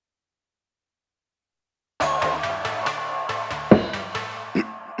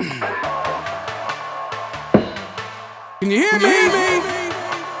Can you hear me?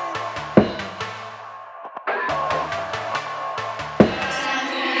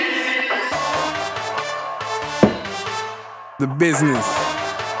 The business.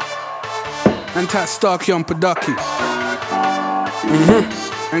 Antac Starkey on Producky.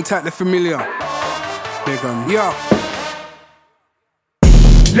 Antac the familiar. Big on. Yo.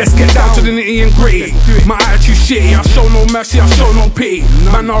 Let's get down to the nitty and gritty. My attitude shitty, I show no mercy, I show no pity.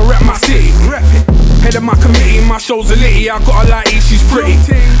 Man, I rep my city. Head of my committee, my show's a litty. I got a lighty, she's pretty.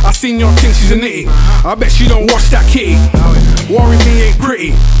 I seen your thing, she's a nitty. I bet she don't watch that kitty. Worry me ain't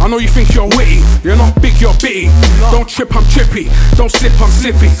pretty. I know you think you're witty. You're not big, you're bitty. Don't trip, I'm trippy. Don't slip, I'm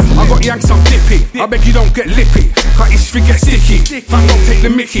slippy. I got yanks, I'm dippy. I beg you don't get lippy. Cause each shit get sticky. Man, don't take the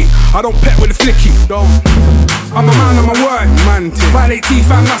mickey. I don't pet with a flicky. I'm a man, I'm a word. Man, violate teeth,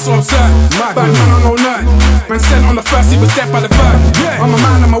 fam, that's what I'm certain. Bad man, I'm no nerd. Man sent on the first, he was dead by the third. I'm a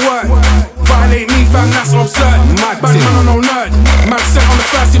man, I'm a word. Violate me, fam, that's what I'm certain. Bad man, I'm no nerd. Man sent on the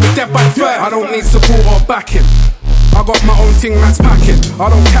first, he was dead by the third. I don't need support or backing. I got my own thing, man's packing.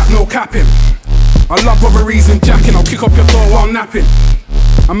 I don't cap, no capping. I love robberies and jacking. I'll kick up your door while napping.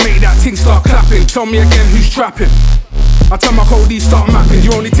 I make that thing start clapping. Tell me again who's trapping. I tell my coldies start mapping.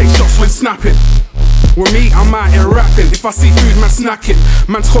 You only take shots when snapping. With me, I'm out here rapping. If I see food, man snacking.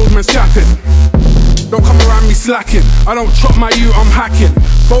 Man's cold, man's chapping. Don't come around me slacking. I don't chop my you, I'm hacking.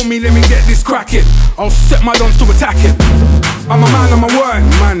 Phone me, let me get this cracking. I'll set my dons to attacking. I'm a man, I'm a word.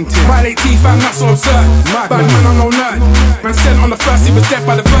 Man, violate teeth, fam, that's what I'm certain. Bad man, I'm no nerd. Man sent on the first, he was dead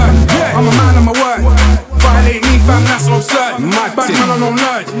by the third. I'm a man, I'm a word. Violate me, fam, that's what I'm certain. Bad man, I'm no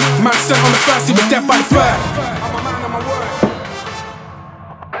nerd. Man sent on the first, he was dead by the third. I'm a man, I'm a word.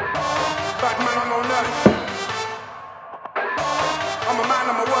 Bad man, I'm no nerd. I'm a man,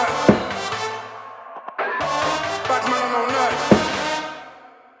 I'm a word. Bad man, I'm no nerd.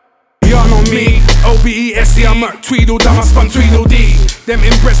 Y'all know me, Obese, I'm a Tweedledum, I spun Tweedledee. Them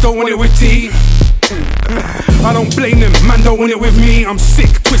inbreds don't want it with tea. I don't blame them, man don't want it with me. I'm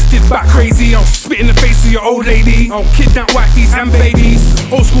sick, twisted, back crazy. I'll spit in the face of your old lady. I'll kidnap wifeys and babies.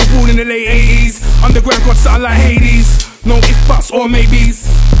 Old school born in the late 80s. Underground got something like Hades. No if buts or maybes.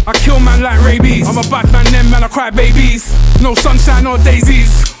 I kill man like rabies. I'm a bad man, them man I cry babies. No sunshine or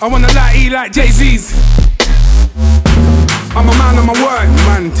daisies. I wanna lie like Jay-Z's. I'm a man, I'm a word.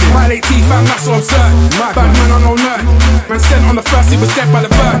 Man, violate teeth, fam, that's what I'm certain. Bad man, I'm no nerd. Man sent on the first, he was dead by the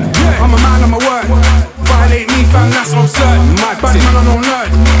third. I'm a man, I'm a word. Violate me, fam, that's what I'm certain. Bad man, I'm no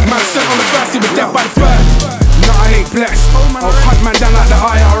nerd. Man sent on the first, he was dead by the third. No, I ain't blessed. I'll hunt man down like the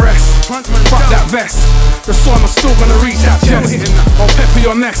IRS. Fuck that vest. The storm, I'm still gonna reach that chest. I'll pepper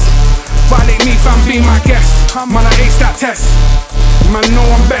your nest. Violate me, fam, be my guest. Man, I ace that test. Man, know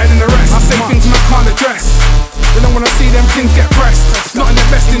I'm better than the rest. I say things man can't address. They don't wanna see them things get pressed. It's not in their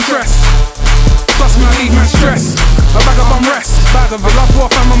best interest. Trust me, I leave man stress. A bag of bum rest. I love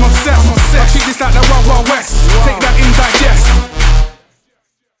war, fam, I'm obsessed. I treat this like the Wild Wild West. Take that in, digest.